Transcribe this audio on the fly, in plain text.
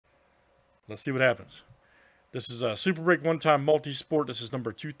Let's see what happens. This is a Super Break one-time multi-sport. This is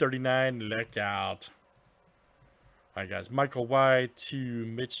number 239. Look out. All right, guys. Michael Y to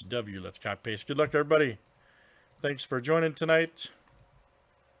Mitch W. Let's copy paste. Good luck, everybody. Thanks for joining tonight.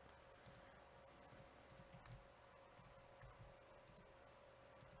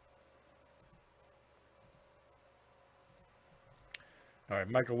 All right,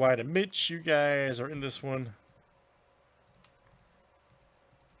 Michael Y to Mitch. You guys are in this one.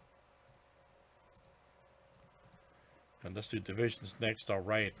 And let's do divisions next. All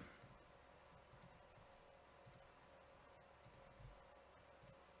right.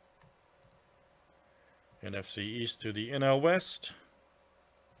 NFC East to the NL West.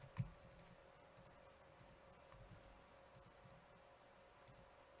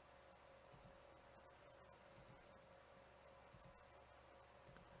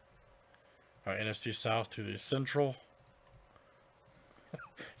 All right, NFC South to the Central.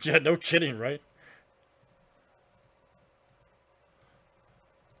 Yeah, no kidding, right?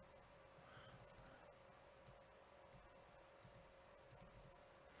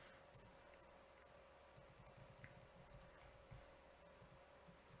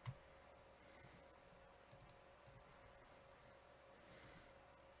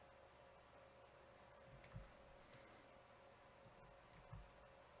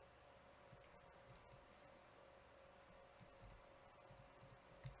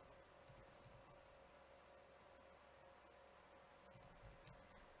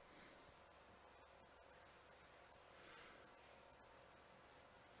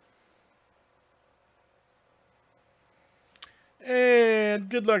 And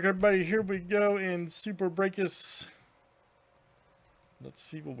good luck, everybody. Here we go in Super Breakus. Let's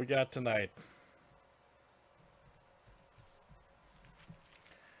see what we got tonight.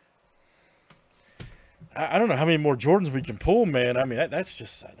 I don't know how many more Jordans we can pull, man. I mean, that's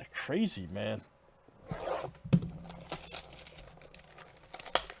just crazy, man.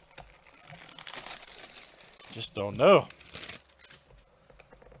 Just don't know.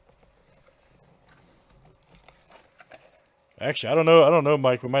 Actually, I don't know. I don't know,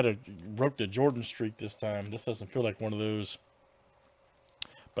 Mike. We might have broke the Jordan streak this time. This doesn't feel like one of those.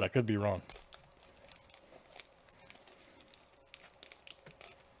 But I could be wrong.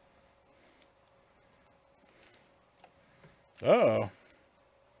 Uh-oh.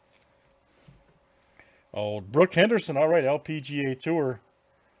 Old Brooke Henderson. All right, LPGA Tour.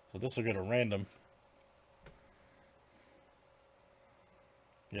 So this will get a random.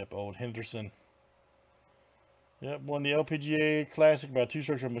 Yep, old Henderson. Yep, won the LPGA Classic by 2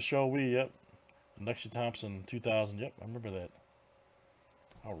 strokes from Michelle Wee. Yep. Lexi Thompson, 2000. Yep, I remember that.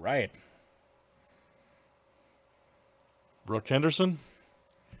 All right. Brooke Henderson.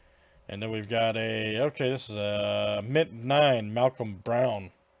 And then we've got a, okay, this is a Mint 9, Malcolm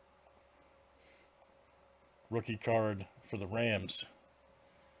Brown. Rookie card for the Rams.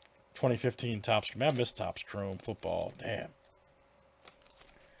 2015 Topps. Man, I missed Topps Chrome football. Damn.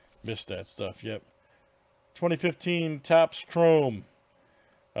 Missed that stuff, yep. 2015 Topps Chrome.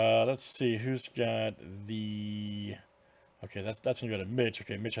 Let's see who's got the. Okay, that's gonna go to Mitch.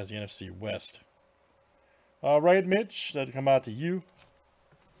 Okay, Mitch has the NFC West. All right, Mitch, that'll come out to you.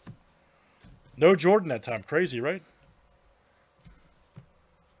 No Jordan that time. Crazy, right?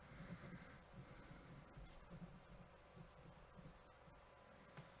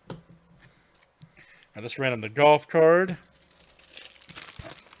 Now this random the golf card.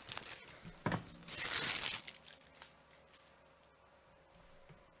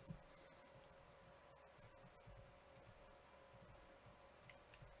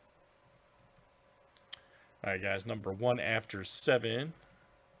 All right, guys, number 1 after 7.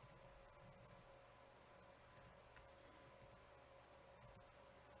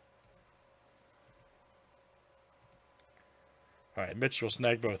 All right, Mitch will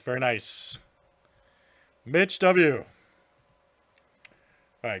snag both. Very nice. Mitch W.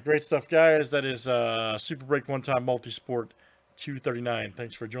 All right, great stuff, guys. That is Super Break one-time multi-sport 239.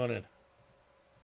 Thanks for joining.